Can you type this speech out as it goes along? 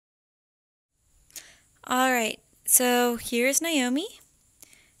Alright, so here's Naomi,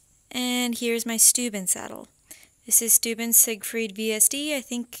 and here's my Stubben saddle. This is Stubben's Siegfried VSD. I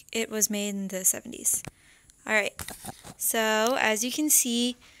think it was made in the 70s. Alright, so as you can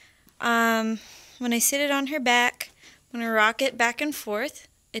see, when I sit it on her back, I'm going to rock it back and forth.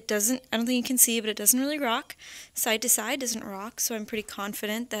 It doesn't, I don't think you can see, but it doesn't really rock. Side to side doesn't rock, so I'm pretty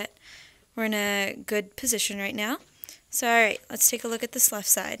confident that we're in a good position right now. So alright, let's take a look at this left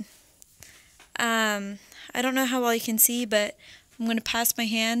side. I don't know how well you can see, but I'm going to pass my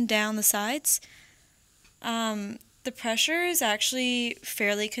hand down the sides. The pressure is actually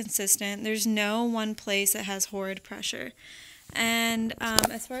fairly consistent. There's no one place that has horrid pressure. And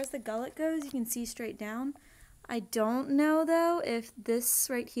as far as the gullet goes, you can see straight down. I don't know, though, if this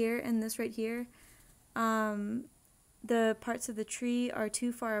right here and this right here, the parts of the tree are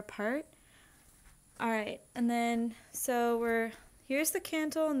too far apart. Alright, and then, so here's the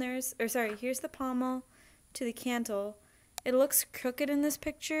cantle, and here's the pommel to the cantle. It looks crooked in this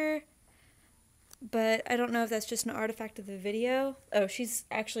picture, but I don't know if that's just an artifact of the video. Oh, she's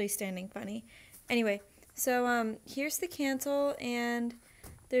actually standing funny. Anyway, so here's the cantle, and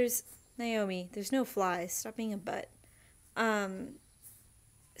there's Naomi. There's no flies. Stop being a butt.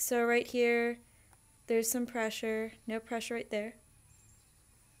 So right here, there's some pressure. No pressure right there.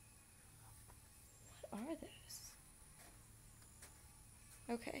 What are those?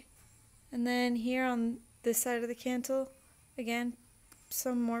 Okay. And then here on this side of the cantle, again,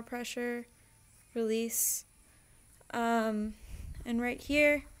 some more pressure, release. And right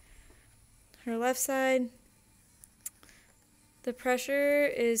here, her left side, the pressure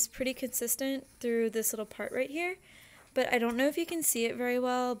is pretty consistent through this little part right here, but I don't know if you can see it very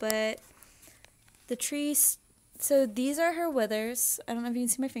well, but the trees, so these are her withers. I don't know if you can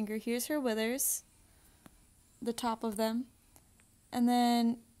see my finger. Here's her withers, the top of them, and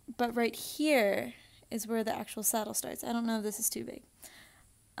then, but right here is where the actual saddle starts. I don't know if this is too big.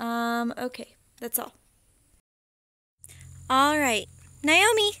 Okay, that's all. Alright,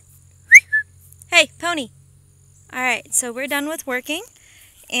 Naomi! Hey, pony! Alright, so we're done with working,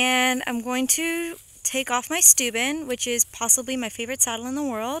 and I'm going to take off my Stubben, which is possibly my favorite saddle in the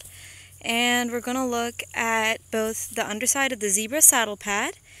world, and we're going to look at both the underside of the zebra saddle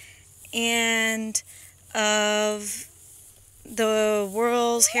pad and of the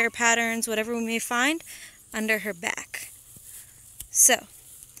whorls, hair patterns, whatever we may find under her back. So,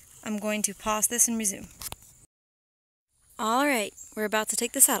 I'm going to pause this and resume. Alright, we're about to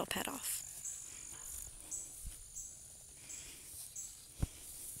take the saddle pad off.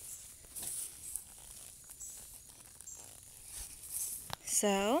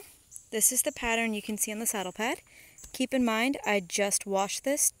 So, this is the pattern you can see on the saddle pad. Keep in mind, I just washed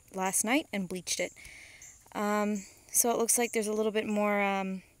this last night and bleached it. So it looks like there's a little bit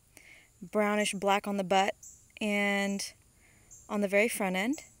more brownish black on the butt and on the very front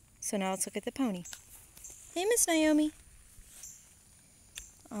end. So now let's look at the pony. Hey, Miss Naomi.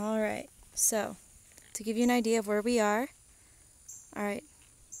 Alright, so to give you an idea of where we are. Alright,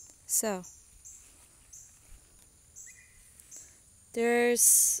 so there's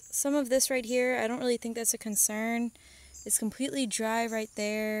some of this right here. I don't really think that's a concern. It's completely dry right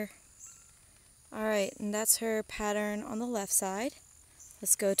there. Alright, and that's her pattern on the left side.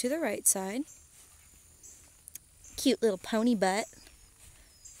 Let's go to the right side. Cute little pony butt.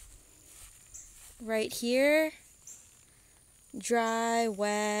 Right here, dry,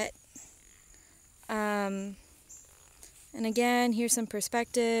 wet. And again, here's some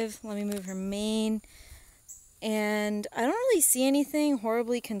perspective. Let me move her mane. And I don't really see anything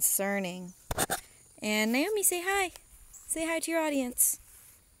horribly concerning. And Naomi, say hi. Say hi to your audience.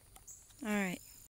 Alright.